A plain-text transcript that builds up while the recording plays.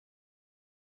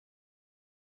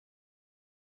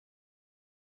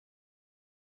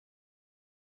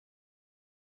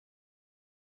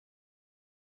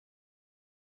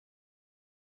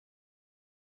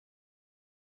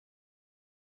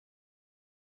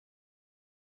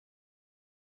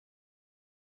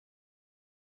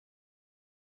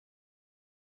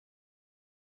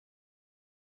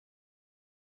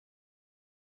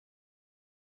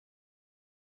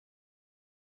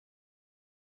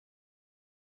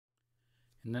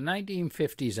In the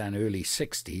 1950s and early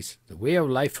 60s, the way of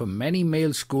life for many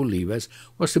male school leavers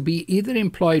was to be either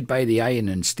employed by the iron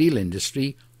and steel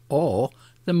industry or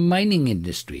the mining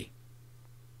industry.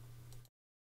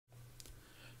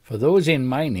 For those in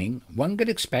mining, one could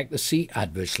expect to see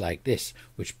adverts like this,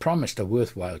 which promised a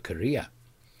worthwhile career.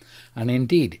 And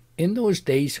indeed, in those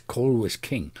days coal was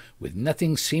king, with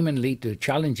nothing seemingly to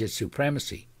challenge its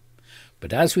supremacy.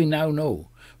 But as we now know,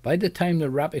 by the time the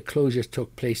rapid closures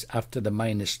took place after the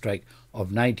miners' strike of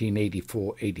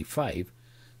 1984-85,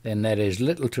 then there is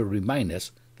little to remind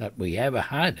us that we ever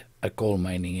had a coal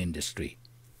mining industry.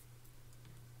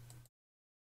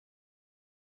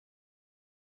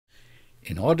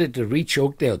 In order to reach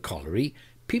Oakdale Colliery,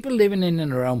 people living in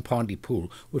and around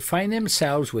Pontypool would find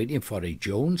themselves waiting for a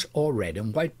Jones or red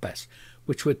and white bus,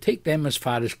 which would take them as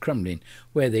far as Crumlin,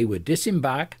 where they would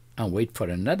disembark and wait for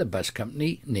another bus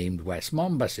company named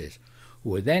Westmont Buses,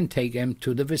 who would then take them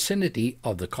to the vicinity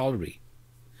of the colliery.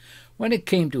 When it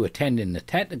came to attending the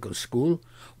technical school,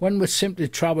 one would simply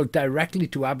travel directly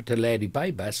to Abertillery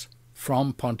by bus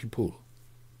from Pontypool.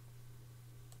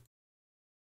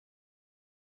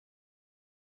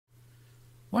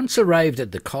 Once arrived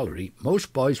at the colliery,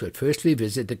 most boys would firstly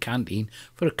visit the canteen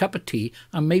for a cup of tea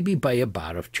and maybe buy a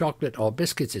bar of chocolate or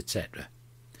biscuits, etc.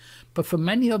 But for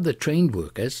many of the trained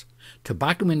workers,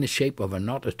 tobacco in the shape of a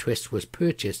knot or twist was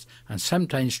purchased and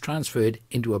sometimes transferred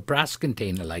into a brass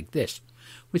container like this,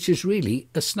 which is really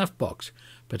a snuff box,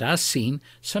 but as seen,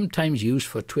 sometimes used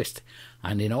for twist,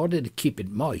 and in order to keep it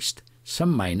moist,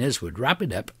 some miners would wrap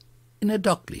it up in a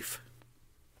dock leaf.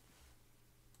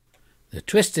 The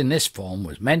twist in this form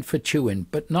was meant for chewing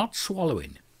but not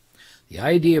swallowing, the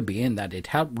idea being that it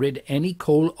helped rid any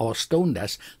coal or stone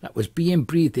dust that was being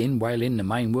breathed in while in the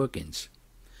mine workings.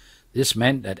 This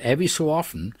meant that every so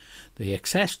often the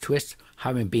excess twist,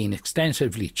 having been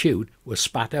extensively chewed, was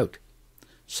spat out.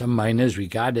 Some miners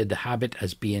regarded the habit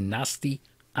as being nasty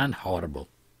and horrible.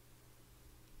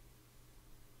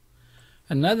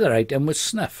 Another item was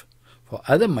snuff, for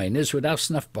other miners would have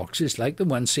snuff boxes like the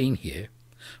one seen here,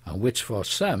 and which for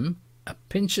some, a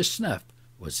pinch of snuff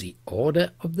was the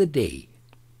order of the day.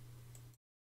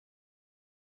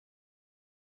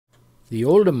 The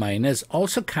older miners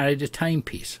also carried a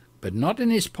timepiece, but not in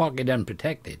his pocket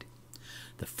unprotected.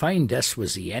 The fine dust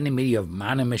was the enemy of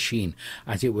man and machine,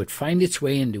 as it would find its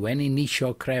way into any niche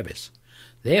or crevice.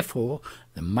 Therefore,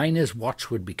 the miner's watch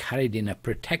would be carried in a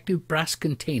protective brass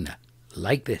container,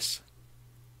 like this.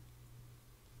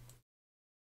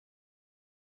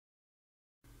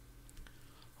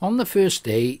 On the first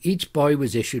day, each boy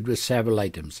was issued with several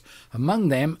items, among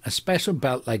them a special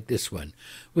belt like this one,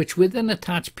 which with an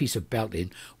attached piece of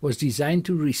belting was designed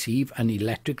to receive an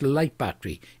electrical light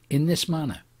battery in this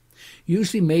manner,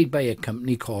 usually made by a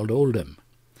company called Oldham.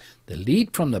 The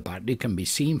lead from the battery can be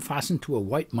seen fastened to a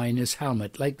white miner's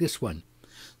helmet like this one.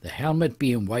 The helmet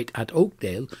being white at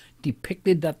Oakdale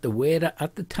depicted that the wearer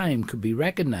at the time could be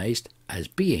recognised as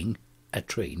being a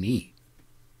trainee.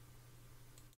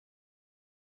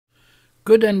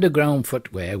 Good underground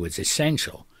footwear was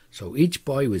essential, so each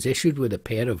boy was issued with a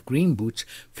pair of green boots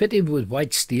fitted with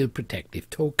white steel protective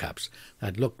toe caps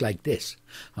that looked like this,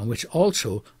 and which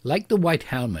also, like the white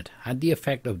helmet, had the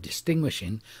effect of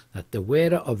distinguishing that the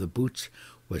wearer of the boots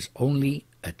was only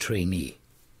a trainee.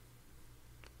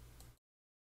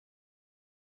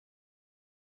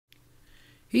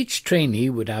 Each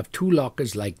trainee would have two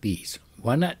lockers like these,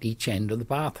 one at each end of the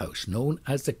bathhouse, known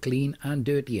as the clean and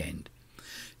dirty end.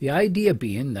 The idea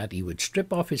being that he would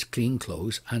strip off his clean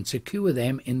clothes and secure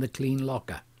them in the clean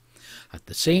locker. At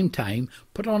the same time,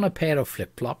 put on a pair of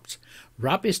flip-flops,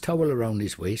 wrap his towel around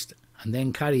his waist, and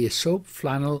then carry his soap,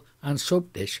 flannel and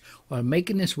soap dish while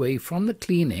making his way from the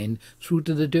clean end through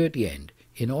to the dirty end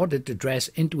in order to dress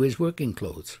into his working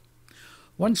clothes.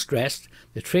 Once dressed,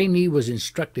 the trainee was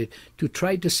instructed to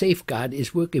try to safeguard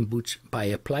his working boots by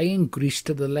applying grease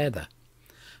to the leather.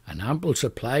 An ample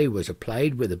supply was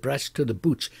applied with a brush to the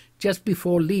boots just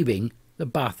before leaving the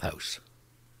bathhouse.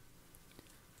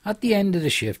 At the end of the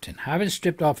shift, and having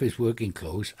stripped off his working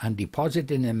clothes and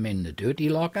deposited them in the dirty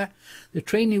locker, the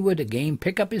trainee would again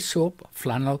pick up his soap,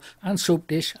 flannel and soap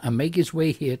dish and make his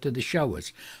way here to the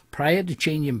showers, prior to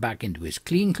changing back into his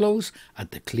clean clothes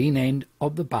at the clean end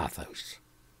of the bathhouse.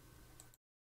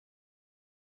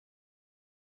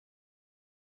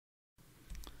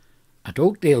 At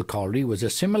Oakdale Colliery was a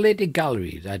simulated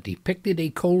gallery that depicted a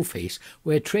coalface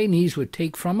where trainees would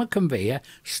take from a conveyor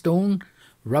stone,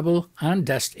 rubble and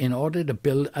dust in order to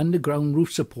build underground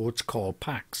roof supports called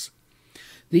packs.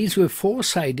 These were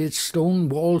four-sided stone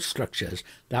wall structures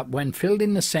that, when filled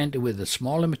in the centre with a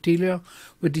smaller material,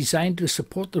 were designed to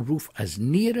support the roof as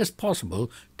near as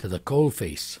possible to the coal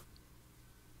face.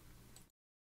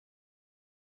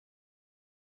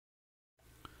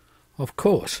 Of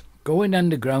course, going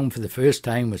underground for the first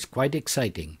time was quite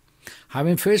exciting,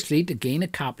 having firstly to gain a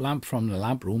cap lamp from the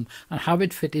lamp room and have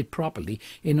it fitted properly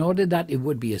in order that it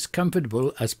would be as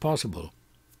comfortable as possible.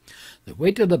 The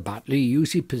weight of the battery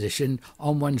usually positioned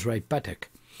on one's right buttock,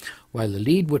 while the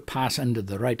lead would pass under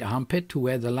the right armpit to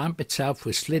where the lamp itself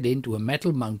was slid into a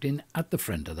metal mounting at the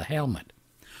front of the helmet,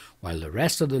 while the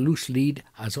rest of the loose lead,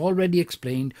 as already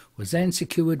explained, was then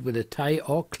secured with a tie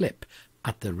or clip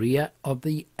at the rear of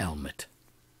the helmet.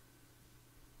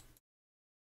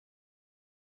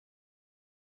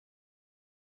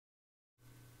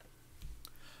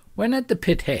 When at the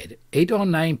pit head, 8 or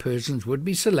 9 persons would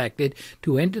be selected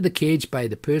to enter the cage by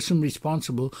the person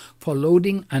responsible for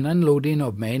loading and unloading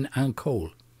of men and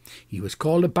coal. He was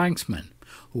called a banksman,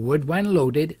 who would, when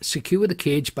loaded, secure the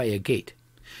cage by a gate.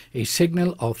 A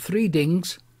signal of 3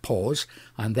 dings, pause,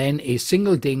 and then a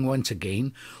single ding once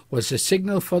again, was the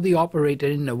signal for the operator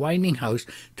in the winding house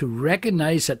to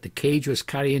recognise that the cage was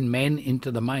carrying men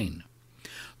into the mine.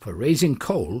 For raising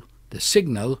coal, the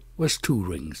signal was 2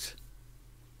 rings.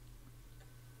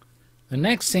 The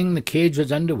next thing, the cage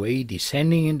was underway,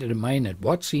 descending into the mine at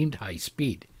what seemed high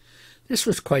speed. This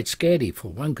was quite scary, for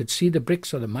one could see the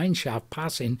bricks of the mine shaft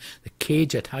passing the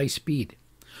cage at high speed,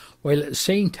 while at the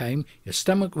same time your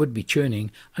stomach would be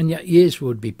churning and your ears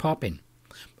would be popping.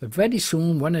 But very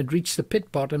soon one had reached the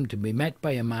pit bottom to be met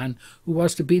by a man who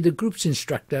was to be the group's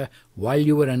instructor while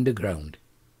you were underground.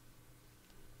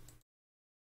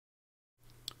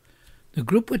 The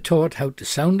group were taught how to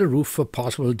sound the roof for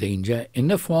possible danger in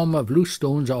the form of loose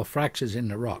stones or fractures in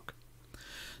the rock.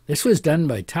 This was done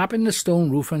by tapping the stone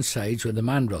roof and sides with a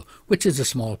mandrel, which is a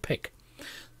small pick.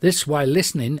 This while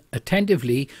listening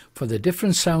attentively for the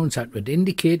different sounds that would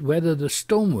indicate whether the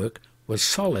stonework was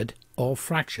solid or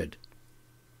fractured.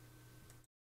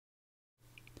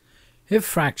 If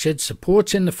fractured,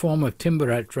 supports in the form of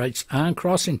timber uprights and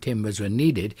crossing timbers were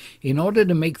needed in order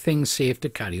to make things safe to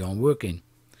carry on working.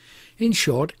 In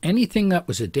short, anything that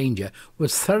was a danger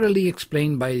was thoroughly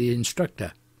explained by the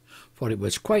instructor, for it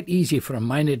was quite easy for a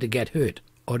miner to get hurt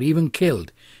or even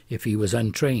killed if he was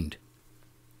untrained.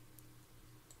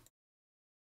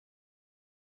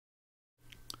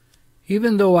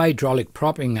 Even though hydraulic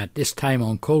propping at this time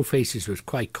on coal faces was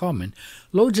quite common,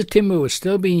 loads of timber was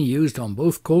still being used on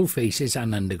both coal faces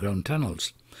and underground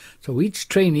tunnels, so each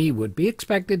trainee would be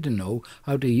expected to know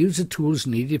how to use the tools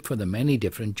needed for the many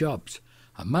different jobs,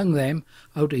 among them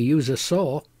how to use a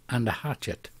saw and a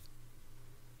hatchet.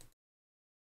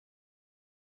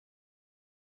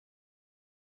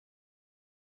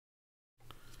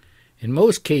 In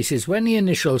most cases, when the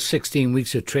initial 16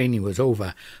 weeks of training was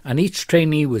over and each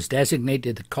trainee was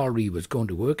designated the colliery he was going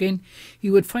to work in, he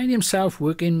would find himself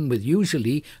working with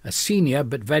usually a senior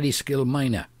but very skilled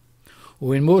miner,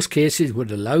 who in most cases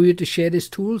would allow you to share his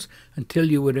tools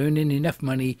until you were earning enough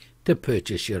money to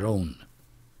purchase your own.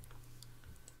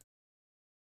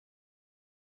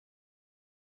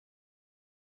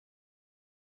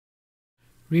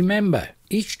 Remember,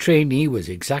 each trainee was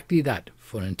exactly that,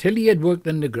 for until he had worked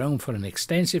underground for an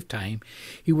extensive time,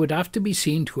 he would have to be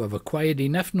seen to have acquired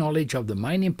enough knowledge of the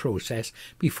mining process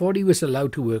before he was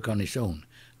allowed to work on his own,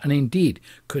 and indeed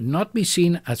could not be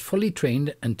seen as fully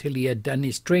trained until he had done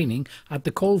his training at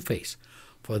the coalface,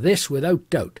 for this without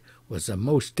doubt was the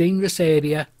most dangerous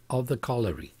area of the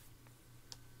colliery.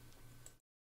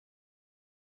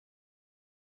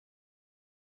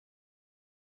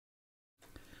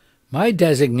 My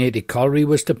designated colliery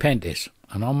was Pentis,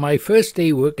 and on my first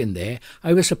day working there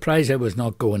I was surprised I was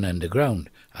not going underground,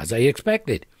 as I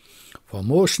expected, for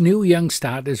most new young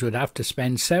starters would have to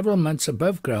spend several months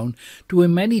above ground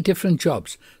doing many different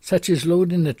jobs, such as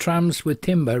loading the trams with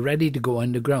timber ready to go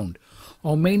underground,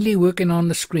 or mainly working on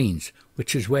the screens,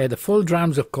 which is where the full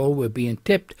drams of coal were being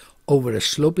tipped over a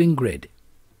sloping grid.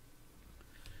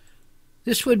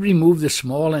 This would remove the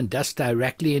small and dust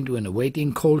directly into an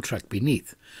awaiting coal truck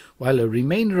beneath, while a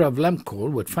remainder of lump coal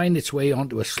would find its way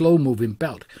onto a slow-moving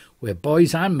belt, where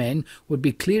boys and men would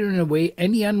be clearing away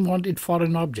any unwanted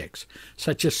foreign objects,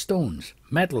 such as stones,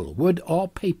 metal, wood or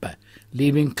paper,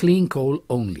 leaving clean coal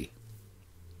only.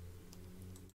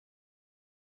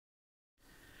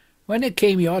 When it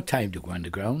came your time to go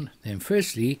underground, then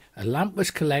firstly a lamp was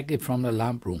collected from the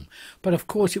lamp room, but of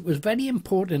course it was very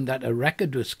important that a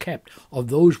record was kept of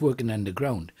those working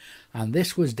underground, and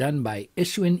this was done by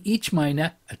issuing each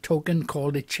miner a token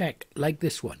called a check, like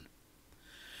this one.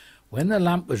 When the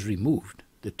lamp was removed,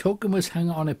 the token was hung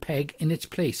on a peg in its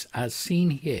place, as seen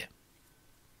here.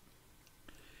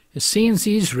 It seems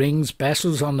these rings,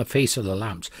 bezels on the face of the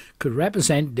lamps, could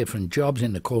represent different jobs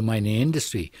in the coal mining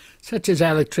industry, such as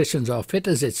electricians or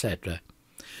fitters, etc.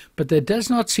 But there does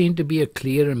not seem to be a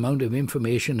clear amount of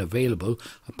information available,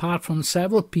 apart from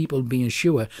several people being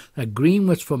sure that green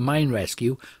was for mine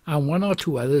rescue and one or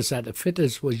two others that the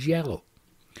fitters was yellow.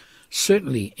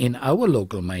 Certainly in our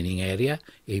local mining area,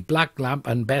 a black lamp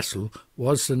and bezel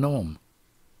was the norm.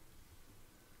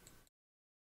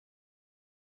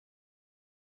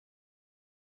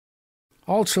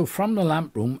 Also, from the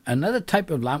lamp room, another type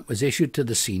of lamp was issued to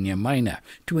the senior miner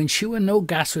to ensure no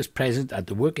gas was present at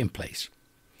the working place.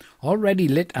 Already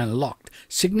lit and locked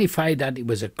signified that it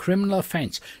was a criminal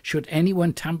offence should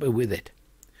anyone tamper with it.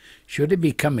 Should it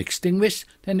become extinguished,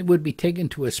 then it would be taken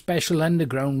to a special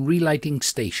underground relighting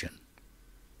station.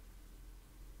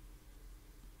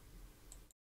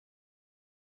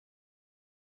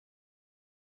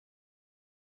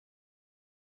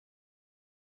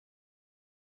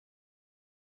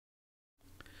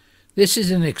 This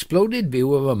is an exploded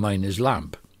view of a miner's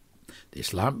lamp.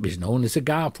 This lamp is known as a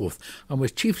Garforth and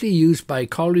was chiefly used by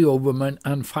colliery overmen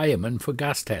and firemen for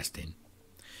gas testing.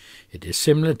 It is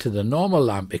similar to the normal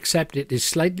lamp except it is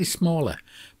slightly smaller,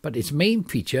 but its main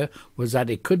feature was that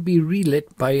it could be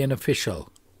relit by an official.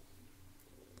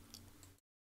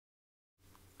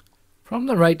 From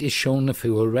the right is shown the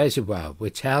fuel reservoir,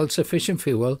 which held sufficient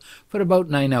fuel for about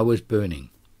 9 hours burning.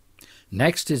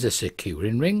 Next is a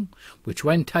securing ring, which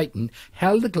when tightened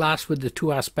held the glass with the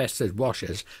two asbestos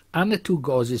washers and the two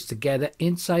gauzes together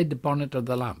inside the bonnet of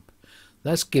the lamp,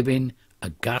 thus giving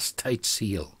a gas-tight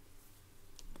seal.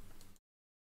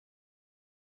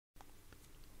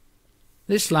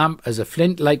 This lamp has a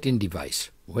flint lighting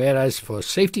device, whereas for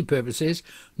safety purposes,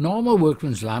 normal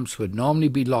workman's lamps would normally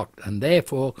be locked and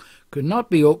therefore could not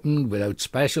be opened without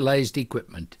specialised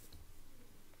equipment.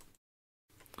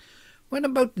 When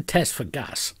about to test for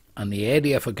gas, and the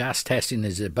area for gas testing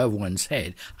is above one's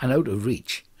head and out of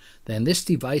reach, then this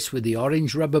device with the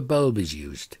orange rubber bulb is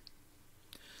used.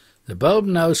 The bulb,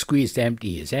 now squeezed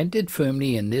empty, is entered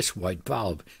firmly in this white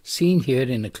valve, seen here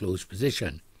in a closed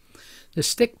position. The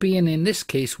stick, being in this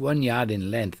case 1 yard in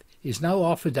length, is now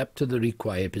offered up to the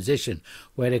required position,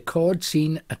 where a cord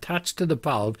seen attached to the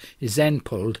valve is then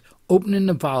pulled, opening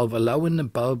the valve, allowing the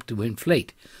bulb to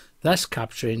inflate, thus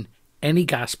capturing any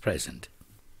gas present.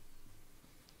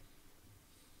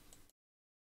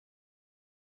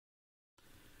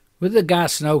 With the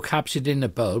gas now captured in the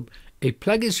bulb, a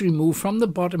plug is removed from the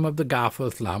bottom of the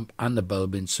Garforth lamp and the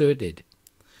bulb inserted.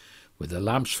 With the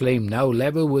lamp's flame now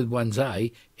level with one's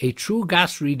eye, a true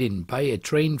gas reading by a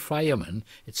trained fireman,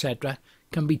 etc.,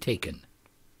 can be taken.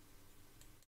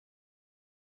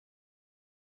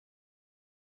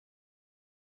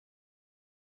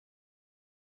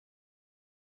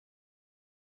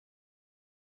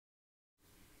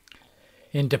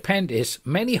 In Dependis,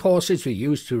 many horses were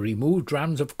used to remove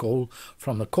drams of coal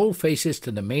from the coal faces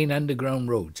to the main underground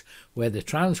roads, where the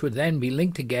trams would then be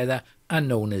linked together and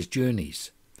known as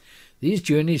journeys. These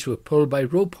journeys were pulled by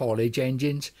rope haulage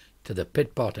engines to the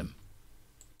pit bottom.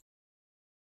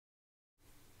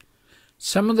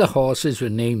 Some of the horses were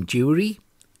named Jury,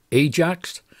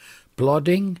 Ajax,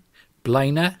 Blodding,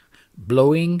 Bliner,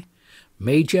 Blowing,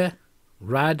 Major,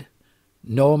 Rad,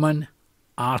 Norman,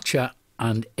 Archer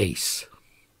and Ace.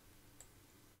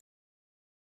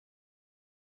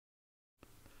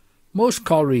 Most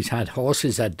collieries had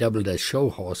horses that doubled as show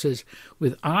horses,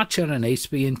 with Archer and Ace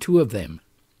being two of them.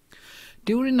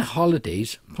 During the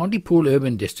holidays, Pontypool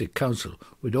Urban District Council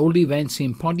would hold events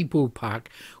in Pontypool Park,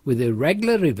 with a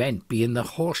regular event being the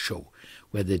horse show,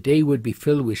 where the day would be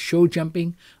filled with show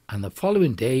jumping and the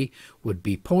following day would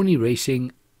be pony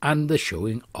racing and the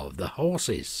showing of the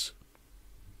horses.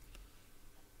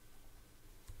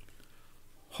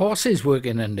 Horses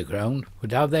working underground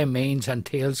would have their manes and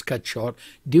tails cut short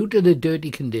due to the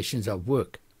dirty conditions of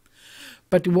work.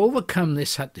 But to overcome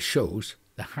this at the shows,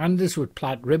 the handlers would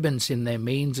plait ribbons in their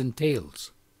manes and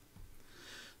tails.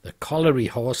 The colliery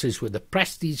horses were the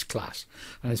prestige class,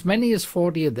 and as many as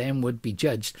 40 of them would be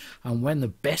judged, and when the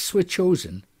best were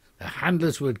chosen, the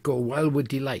handlers would go wild with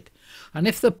delight, and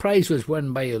if the prize was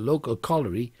won by a local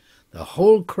colliery, the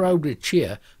whole crowd would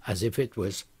cheer as if it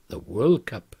was the World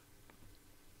Cup.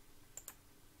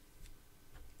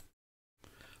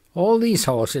 All these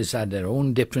horses had their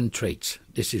own different traits.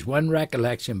 This is one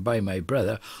recollection by my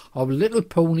brother of a little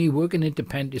pony working in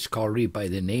Dependis colliery by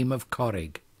the name of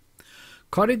Corrig.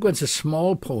 Corrig was a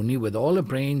small pony with all the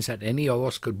brains that any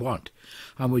horse could want,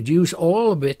 and would use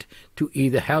all of it to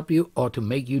either help you or to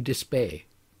make you despair.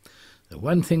 The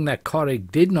one thing that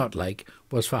Corrig did not like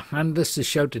was for handlers to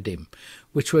shout at him,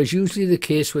 which was usually the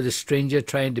case with a stranger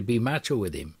trying to be macho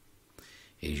with him.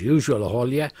 His usual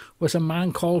haulier was a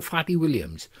man called Fatty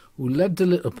Williams, who loved the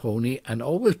little pony and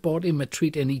always bought him a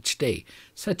treat in each day,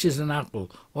 such as an apple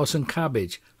or some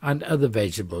cabbage and other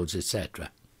vegetables,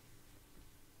 etc.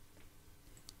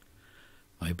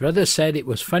 My brother said it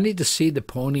was funny to see the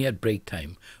pony at break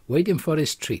time, waiting for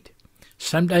his treat.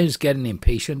 Sometimes getting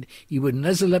impatient, he would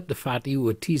nuzzle up the fatty who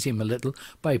would tease him a little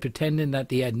by pretending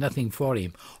that he had nothing for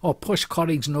him, or push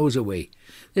Corrig's nose away.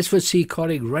 This would see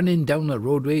Corrig running down the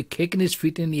roadway, kicking his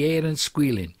feet in the air and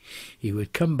squealing. He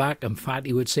would come back and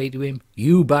Fatty would say to him,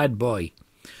 "You bad boy."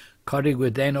 Corrig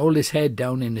would then hold his head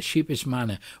down in a sheepish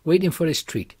manner, waiting for his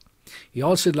treat. He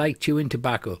also liked chewing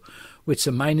tobacco, which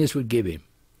the miners would give him,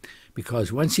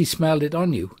 because once he smelled it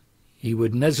on you, he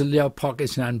would nuzzle your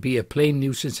pockets and be a plain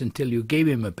nuisance until you gave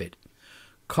him a bit.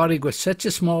 Corrig was such a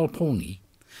small pony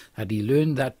that he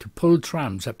learned that to pull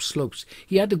trams up slopes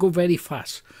he had to go very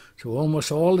fast, so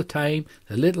almost all the time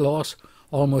the little horse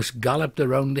almost galloped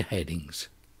around the headings.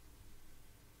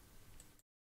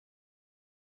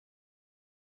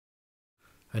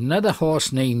 Another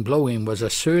horse named Blowing was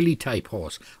a surly type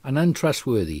horse and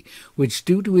untrustworthy, which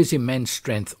due to his immense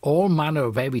strength all manner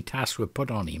of heavy tasks were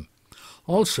put on him.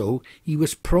 Also, he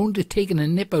was prone to taking a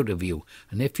nip out of you,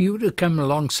 and if you were to come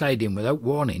alongside him without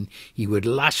warning, he would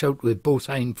lash out with both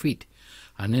hind feet.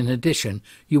 And in addition,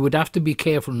 you would have to be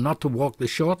careful not to walk the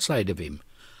short side of him,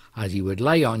 as he would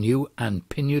lie on you and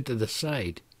pin you to the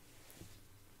side.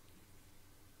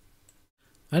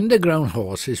 Underground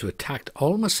horses were tacked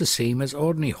almost the same as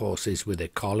ordinary horses with a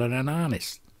collar and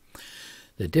harness.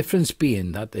 The difference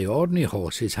being that the ordinary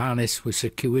horse's harness was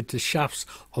secured to shafts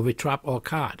of a trap or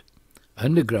cart.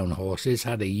 Underground horses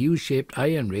had a U-shaped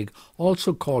iron rig,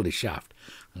 also called a shaft,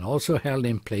 and also held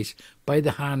in place by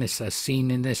the harness as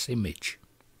seen in this image.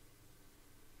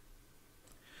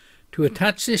 To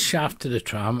attach this shaft to the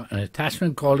tram, an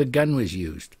attachment called a gun was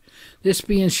used, this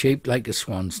being shaped like a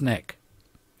swan's neck.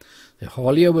 The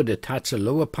haulier would attach the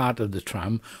lower part of the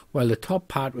tram, while the top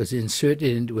part was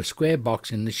inserted into a square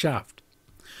box in the shaft,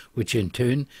 which in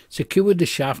turn secured the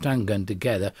shaft and gun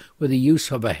together with the use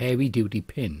of a heavy-duty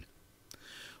pin.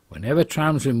 Whenever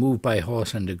trams were moved by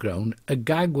horse underground, a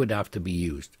gag would have to be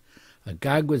used. A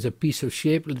gag was a piece of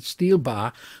shapeless steel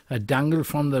bar that dangled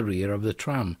from the rear of the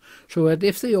tram, so that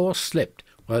if the horse slipped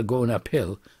while going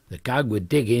uphill, the gag would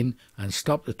dig in and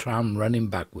stop the tram running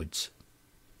backwards.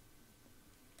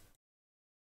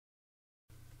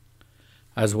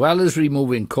 As well as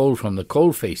removing coal from the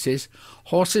coal faces,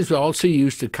 horses were also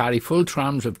used to carry full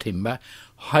trams of timber,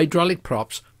 hydraulic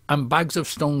props, and bags of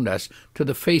stone dust to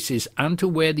the faces and to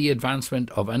where the advancement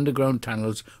of underground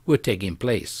tunnels were taking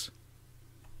place.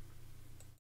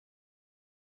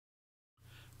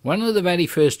 One of the very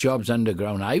first jobs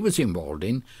underground I was involved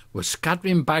in was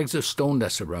scattering bags of stone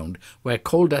dust around where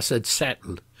coal dust had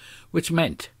settled, which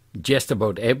meant just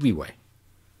about everywhere.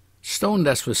 Stone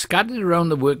dust was scattered around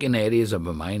the working areas of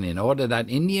a mine in order that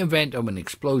in the event of an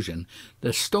explosion,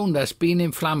 the stone dust being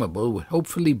inflammable would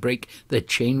hopefully break the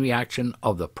chain reaction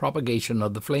of the propagation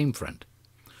of the flame front.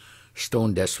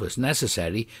 Stone dust was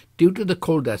necessary due to the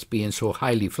coal dust being so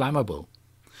highly flammable.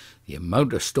 The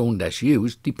amount of stone dust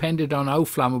used depended on how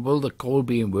flammable the coal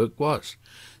being worked was.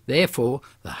 Therefore,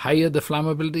 the higher the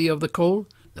flammability of the coal,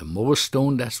 the more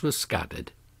stone dust was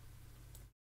scattered.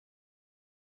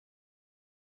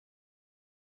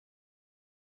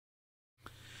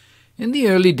 In the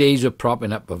early days of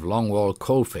propping up of long-wall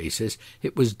coal faces,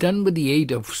 it was done with the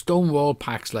aid of stone wall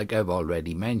packs like I've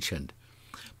already mentioned,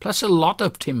 plus a lot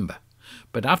of timber.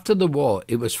 But after the war,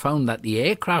 it was found that the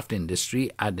aircraft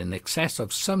industry had an excess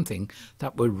of something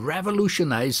that would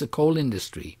revolutionize the coal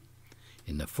industry,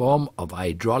 in the form of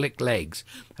hydraulic legs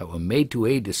that were made to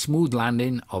aid the smooth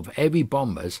landing of heavy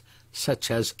bombers such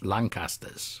as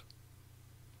Lancasters.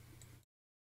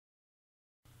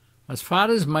 As far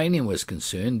as mining was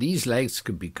concerned, these legs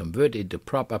could be converted to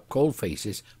prop up coal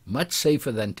faces much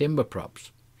safer than timber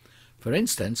props. For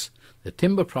instance, the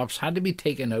timber props had to be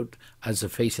taken out as the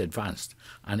face advanced,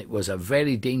 and it was a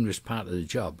very dangerous part of the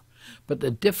job. But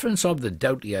the difference of the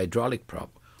Doughty hydraulic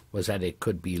prop was that it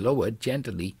could be lowered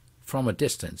gently from a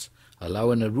distance,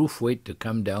 allowing a roof weight to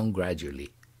come down gradually.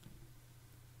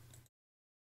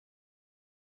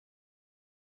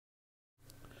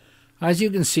 As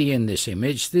you can see in this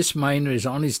image, this miner is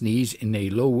on his knees in a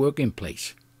low working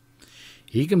place.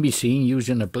 He can be seen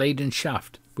using a blade and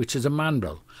shaft, which is a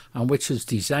mandrel, and which is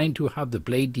designed to have the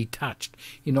blade detached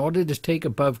in order to take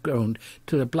above ground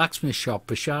to the blacksmith shop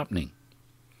for sharpening.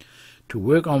 To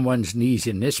work on one's knees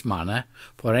in this manner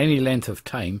for any length of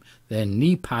time, then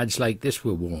knee pads like this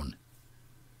were worn.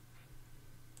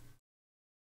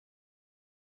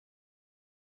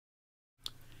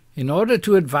 In order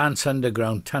to advance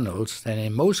underground tunnels, then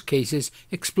in most cases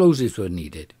explosives were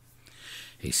needed.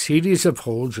 A series of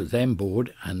holes was then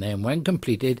bored, and then when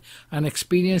completed, an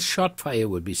experienced shot fire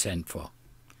would be sent for.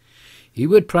 He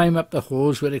would prime up the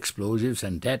holes with explosives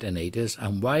and detonators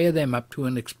and wire them up to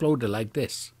an exploder like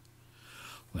this.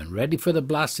 When ready for the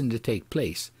blasting to take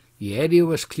place, the area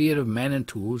was clear of men and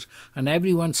tools and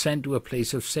everyone sent to a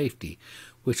place of safety,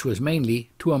 which was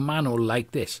mainly to a manhole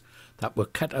like this, that were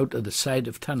cut out of the side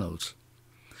of tunnels.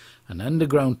 An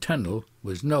underground tunnel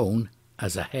was known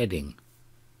as a heading.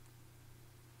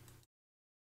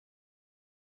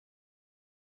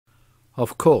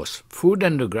 Of course, food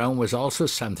underground was also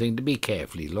something to be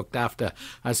carefully looked after,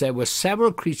 as there were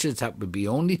several creatures that would be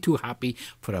only too happy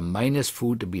for a miner's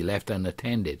food to be left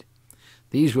unattended.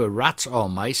 These were rats or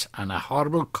mice and a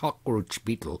horrible cockroach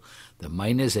beetle the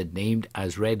miners had named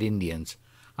as Red Indians.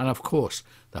 And of course,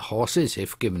 the horses,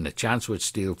 if given a chance, would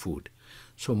steal food.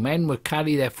 So men would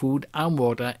carry their food and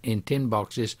water in tin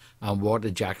boxes and water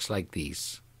jacks like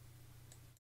these.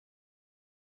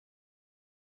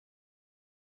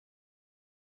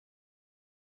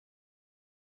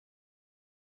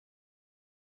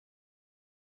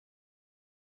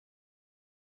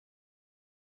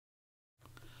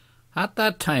 At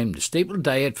that time, the staple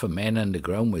diet for men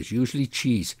underground was usually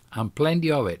cheese, and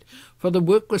plenty of it, for the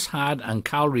work was hard and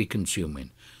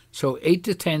calorie-consuming, so 8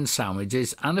 to 10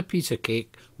 sandwiches and a piece of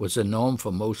cake was the norm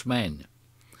for most men.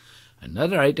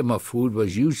 Another item of food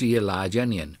was usually a large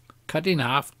onion, cut in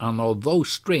half, and although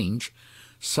strange,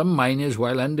 some miners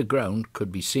while underground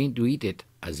could be seen to eat it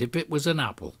as if it was an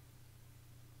apple.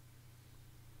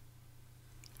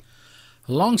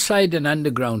 Alongside an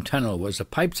underground tunnel was the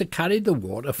pipes that carried the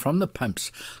water from the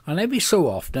pumps, and every so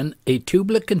often a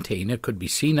tubular container could be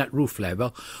seen at roof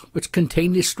level which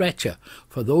contained a stretcher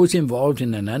for those involved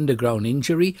in an underground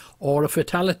injury or a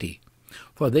fatality,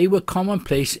 for they were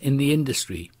commonplace in the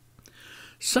industry.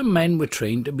 Some men were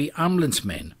trained to be ambulance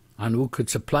men and who could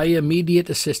supply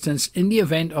immediate assistance in the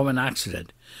event of an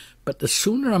accident, but the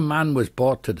sooner a man was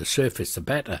brought to the surface the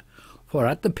better, for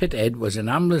at the pit head was an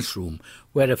ambulance room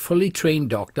where a fully trained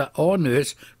doctor or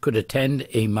nurse could attend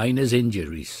a miner's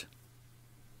injuries.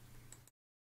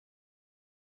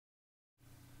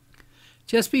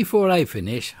 Just before I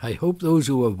finish, I hope those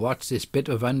who have watched this bit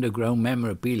of underground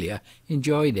memorabilia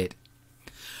enjoyed it,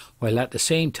 while at the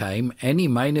same time any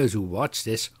miners who watch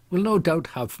this will no doubt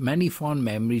have many fond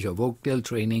memories of Oakdale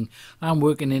training and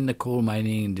working in the coal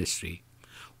mining industry.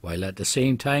 While at the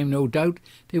same time, no doubt,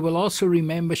 they will also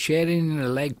remember sharing in the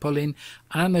leg pulling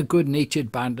and the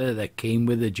good-natured banter that came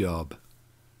with the job.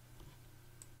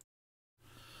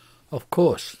 Of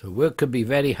course, the work could be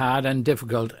very hard and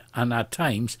difficult and at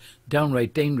times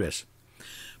downright dangerous,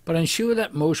 but I'm sure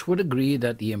that most would agree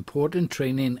that the important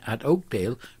training at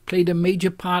Oakdale played a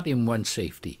major part in one's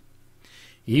safety.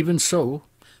 Even so,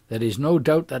 there is no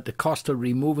doubt that the cost of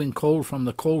removing coal from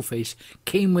the coalface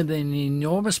came with an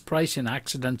enormous price in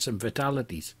accidents and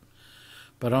fatalities.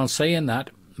 But on saying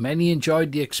that, many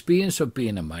enjoyed the experience of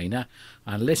being a miner,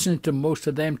 and listening to most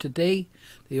of them today,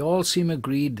 they all seem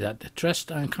agreed that the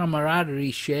trust and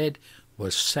camaraderie shared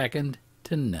was second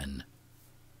to none.